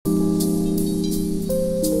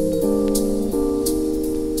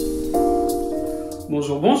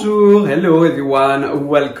Bonjour, bonjour, hello everyone,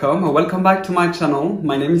 welcome back to my channel.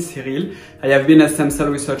 My name is Cyril. I have been a stem cell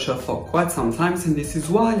researcher for quite some time, and this is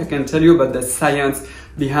why I can tell you about the science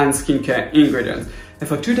behind skincare ingredients. And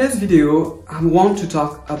for today's video, I want to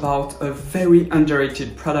talk about a very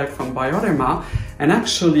underrated product from Bioderma, and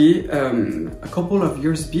actually a couple of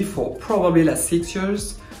years before, probably like 6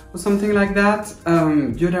 years or something like that,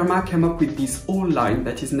 Bioderma came up with this whole line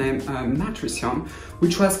that is named Matricium,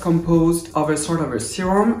 which was composed of a sort of a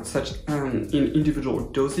serum, such in individual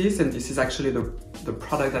doses, and this is actually the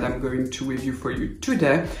product that I'm going to review for you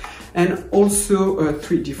today, and also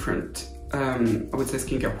 3 different I would say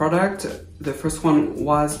skincare product. The first one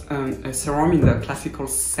was a serum in the classical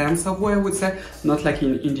sense of way, I would say, not like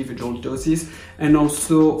in individual doses, and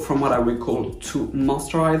also from what I recall 2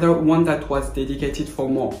 moisturizer, one that was dedicated for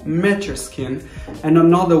more mature skin and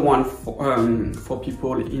another one for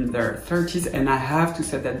people in their 30s. And I have to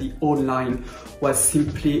say that the whole line was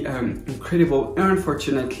simply incredible.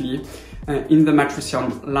 Unfortunately, in the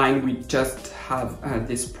Matricium line, we just have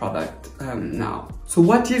this product now. So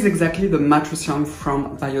what is exactly the Matricium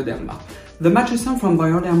from Bioderma? The Matricium from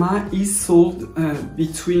Bioderma is sold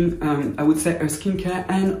between, I would say, a skincare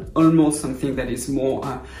and almost something that is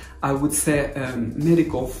more, I would say,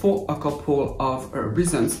 medical, for a couple of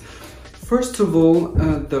reasons. First of all,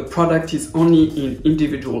 the product is only in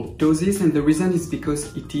individual doses, and the reason is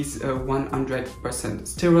because it is 100%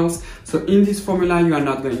 sterile. So in this formula, you are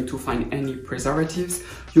not going to find any preservatives.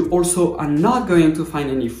 You also are not going to find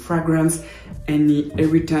any fragrance, any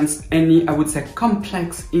irritants, any, I would say,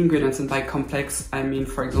 complex ingredients. And by complex, I mean,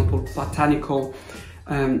 for example, botanical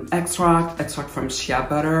extract from shea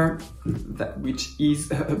butter, which is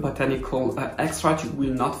a botanical extract. You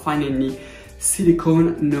will not find any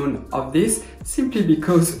silicone, none of this, simply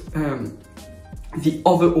because the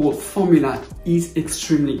overall formula is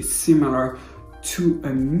extremely similar to a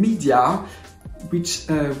media which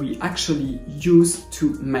we actually use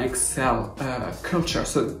to make cell culture.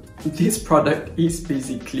 So this product is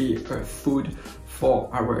basically food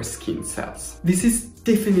for our skin cells. This is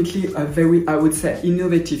definitely a very, I would say,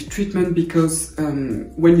 innovative treatment, because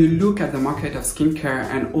when you look at the market of skincare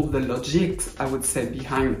and all the logics, I would say,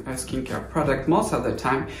 behind a skincare product, most of the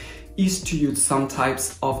time is to use some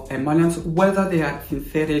types of emollients, whether they are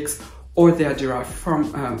synthetics or they are derived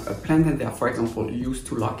from a plant, and they are, for example, used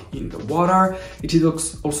to lock in the water. It is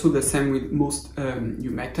also the same with most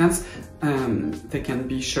humectants. They can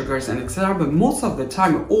be sugars and etc. But most of the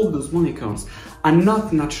time, all those molecules are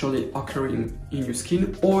not naturally occurring in your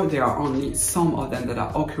skin, or there are only some of them that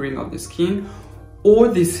are occurring on the skin, or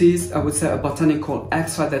this is, I would say, a botanical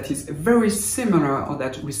extract that is very similar or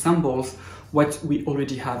that resembles what we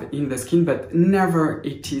already have in the skin, but never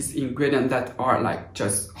it is ingredients that are like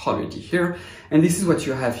just already here. And this is what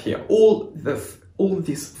you have here. All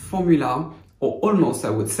this formula, or almost, I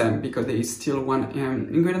would say, because there is still one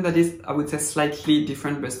ingredient that is, I would say, slightly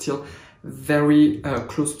different, but still very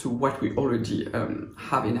close to what we already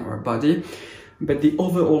have in our body. But the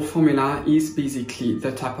overall formula is basically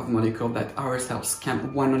the type of molecule that our cells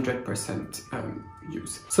can 100%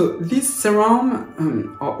 use. So this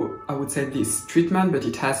serum, or I would say this treatment, but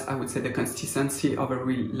it has, I would say, the consistency of a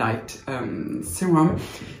really light serum,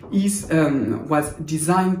 was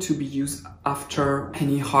designed to be used after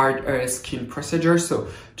any hard skin procedure. So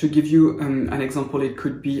to give you an example, it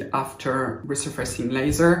could be after resurfacing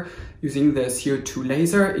laser, using the CO2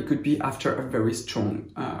 laser. It could be after a very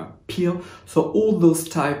strong peel. So all those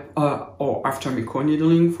type, or after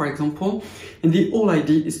microneedling, for example. And the whole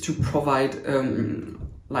idea is to provide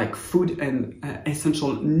like food and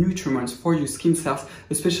essential nutrients for your skin cells,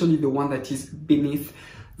 especially the one that is beneath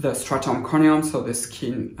the stratum corneum, so the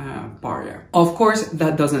skin barrier. Of course,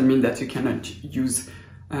 that doesn't mean that you cannot use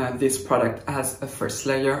this product as a first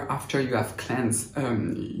layer after you have cleansed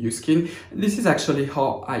your skin. This is actually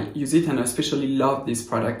how I use it, and I especially love this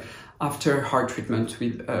product after hard treatment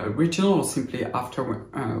with retinol, or simply after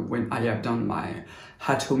when I have done my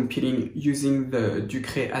at-home peeling using the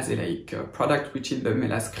Ducret Azelaic product, which is the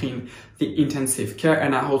Melas Cream, the intensive care.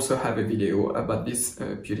 And I also have a video about this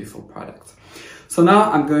beautiful product. So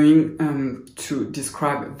now I'm going to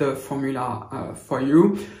describe the formula for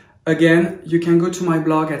you. Again, you can go to my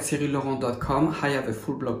blog at cyrillaurent.com. I have a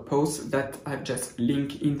full blog post that I've just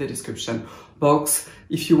linked in the description box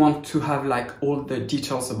if you want to have like all the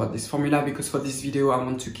details about this formula, because for this video I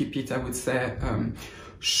want to keep it, I would say,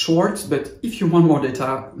 short. But if you want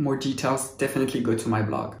more details, definitely go to my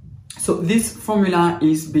blog. So this formula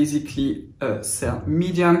is basically a cell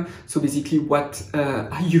medium. So basically what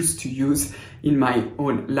I used to use in my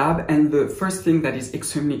own lab. And the first thing that is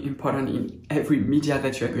extremely important in every media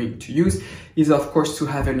that you are going to use is of course to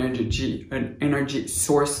have an energy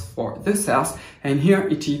source for the cells. And here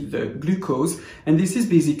it is the glucose. And this is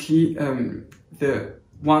basically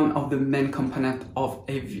one of the main components of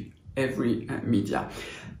every media.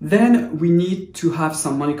 Then we need to have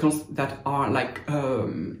some molecules that are like a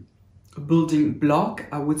building block,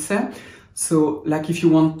 I would say. So like if you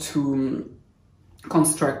want to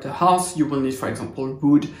construct a house, you will need, for example,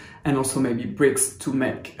 wood and also maybe bricks to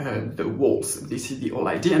make the walls. This is the whole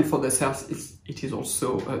idea. And for the cells, it is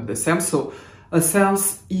also the same. So a cell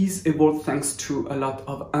is able, thanks to a lot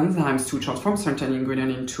of enzymes, to transform certain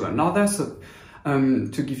ingredient into another. So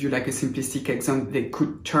to give you like a simplistic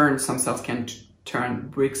example, some cells can turn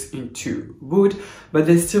bricks into wood, but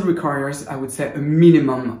they still requires, I would say, a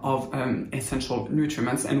minimum of essential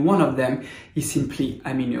nutrients, and one of them is simply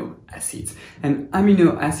amino acids. And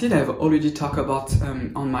amino acid, I've already talked about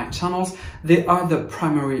on my channels. They are the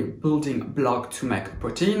primary building block to make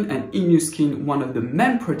protein, and in your skin, one of the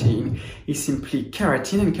main protein is simply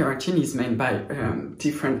keratin, and keratin is made by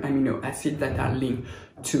different amino acids that are linked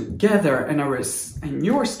together, and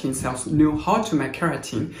your skin cells know how to make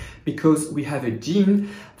keratin because we have a gene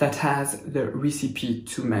that has the recipe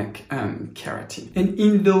to make keratin. And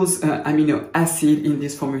in those amino acids, in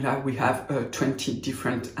this formula, we have 20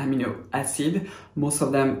 different amino acids. Most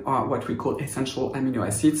of them are what we call essential amino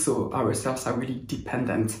acids, so our cells are really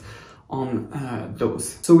dependent on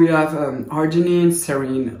those. So we have arginine,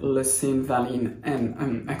 serine, leucine, valine,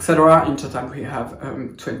 and etc. In total, we have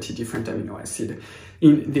 20 different amino acids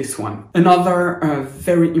in this one. Another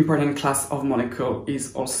very important class of molecule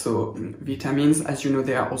is also vitamins. As you know,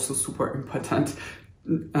 they are also super important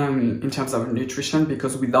in terms of nutrition,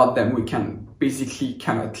 because without them we basically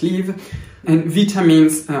cannot live. And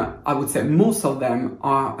vitamins, I would say most of them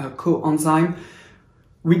are a coenzyme,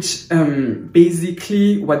 which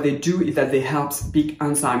basically what they do is that they help big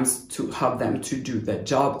enzymes to help them to do their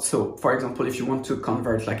job. So for example, if you want to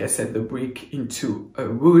convert, like I said, the brick into a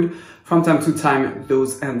wood, from time to time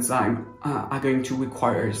those enzymes are going to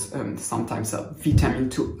require sometimes a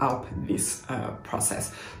vitamin to help this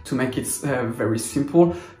process. To make it very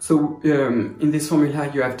simple, so in this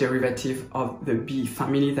formula you have derivative of the B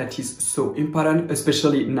family that is so important,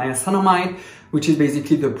 especially niacinamide, which is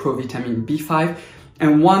basically the provitamin B5.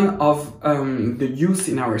 And one of the use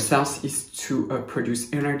in our cells is to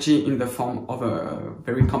produce energy in the form of a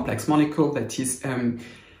very complex molecule that is NAD,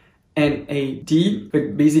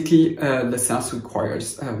 but basically the cells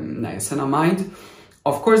requires niacinamide.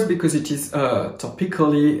 Of course, because it is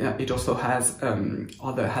topically, it also has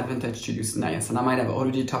other advantage to use niacinamide. I've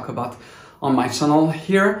already talked about on my channel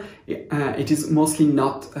here. It is mostly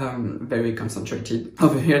not very concentrated.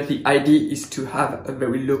 Over here, the idea is to have a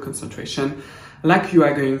very low concentration, like you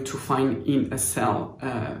are going to find in a cell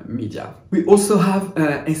media. We also have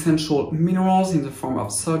essential minerals in the form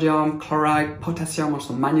of sodium, chloride, potassium,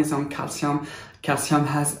 also magnesium, calcium. Calcium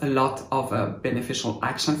has a lot of beneficial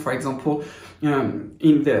action. For example,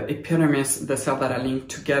 in the epidermis, the cells that are linked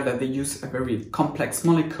together, they use a very complex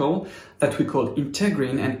molecule that we call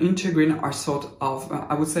integrin, and integrin are sort of,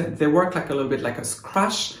 I would say, they work like a little bit like a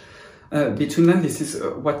scratch between them. This is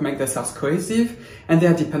what makes the cells cohesive, and they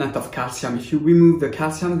are dependent of calcium. If you remove the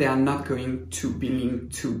calcium, they are not going to be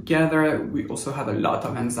linked together. We also have a lot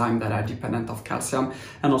of enzymes that are dependent of calcium,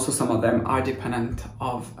 and also some of them are dependent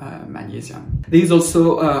of magnesium. There is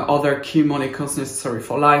also other key molecules necessary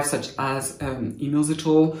for life, such as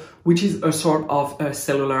inositol, which is a sort of a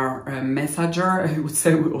cellular messenger. I would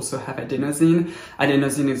say we also have adenosine.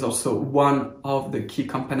 Adenosine is also one of the key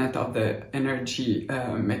components of the energy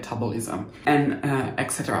metabolism, and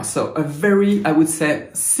etc. So a very, I would say,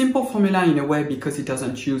 simple formula in a way, because it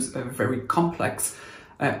doesn't use a very complex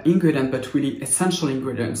ingredient, but really essential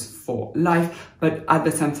ingredients for life, but at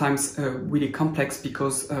the same time really complex,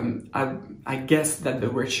 because I guess that the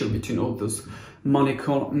ratio between all those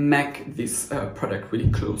molecules make this product really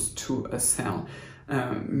close to a cell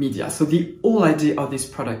media. So the whole idea of this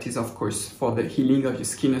product is, of course, for the healing of your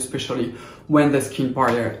skin, especially when the skin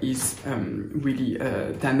barrier is really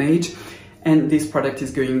damaged. And this product is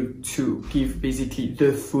going to give basically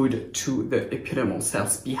the food to the epidermal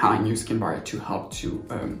cells behind your skin barrier to help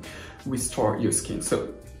to restore your skin.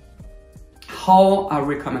 So how I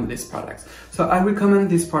recommend this product? So I recommend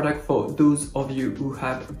this product for those of you who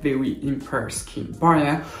have very impaired skin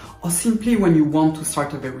barrier, or simply when you want to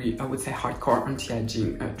start a very, I would say, hardcore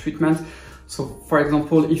anti-aging treatment. So for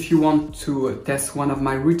example, if you want to test one of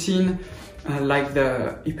my routine, like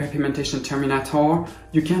the hyperpigmentation terminator,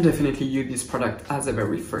 you can definitely use this product as a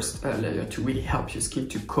very first layer to really help your skin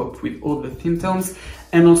to cope with all the symptoms,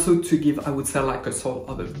 and also to give, I would say, like a sort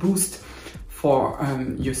of a boost for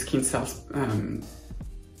your skin cells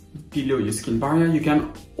below your skin barrier. You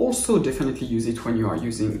can also definitely use it when you are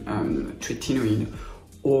using tretinoin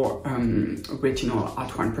or retinol at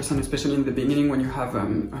 1%, especially in the beginning when you have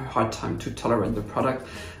a hard time to tolerate the product.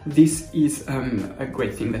 This is a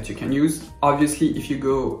great thing that you can use. Obviously, if you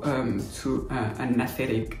go to an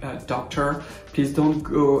aesthetic doctor, please don't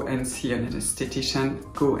go and see an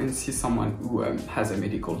esthetician. Go and see someone who has a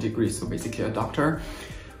medical degree, so basically a doctor,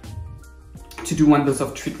 to do one dose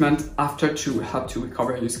of treatment after to help to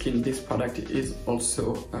recover your skin. This product is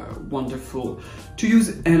also wonderful to use.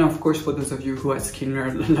 And of course, for those of you who are skin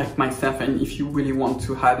nerd like myself, and if you really want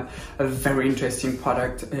to have a very interesting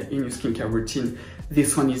product in your skincare routine,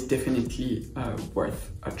 this one is definitely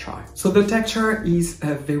worth a try. So the texture is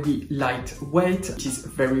very lightweight, it is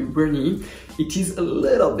very runny, it is a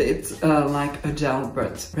little bit like a gel,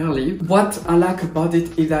 but really. What I like about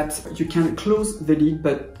it is that you can close the lid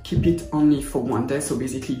but keep it only for one day, so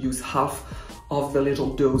basically use half of the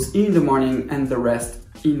little dose in the morning and the rest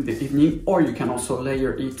in the evening, or you can also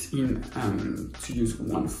layer it in to use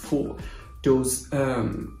one full dose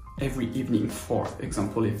every evening, for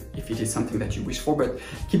example, if it is something that you wish for. But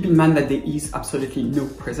keep in mind that there is absolutely no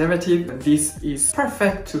preservative. This is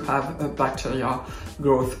perfect to have a bacteria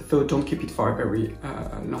growth, so don't keep it for a very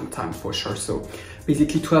long time for sure. So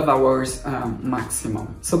basically 12 hours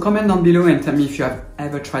maximum. So comment down below and tell me if you have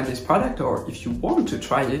ever tried this product or if you want to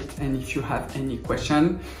try it, and if you have any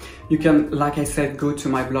question. You can, like I said, go to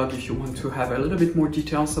my blog if you want to have a little bit more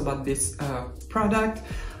details about this product.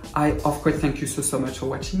 I, of course, thank you so much for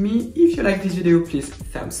watching me. If you like this video, please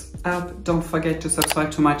thumbs up. Don't forget to subscribe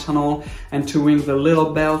to my channel and to ring the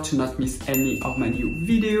little bell to not miss any of my new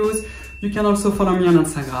videos. You can also follow me on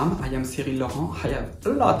Instagram. I am Cyril Laurent. I have a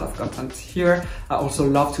lot of content here. I also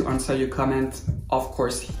love to answer your comments, of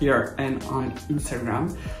course, here and on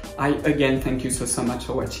Instagram. I again thank you so much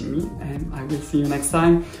for watching me, and I will see you next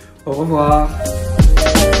time. Au revoir.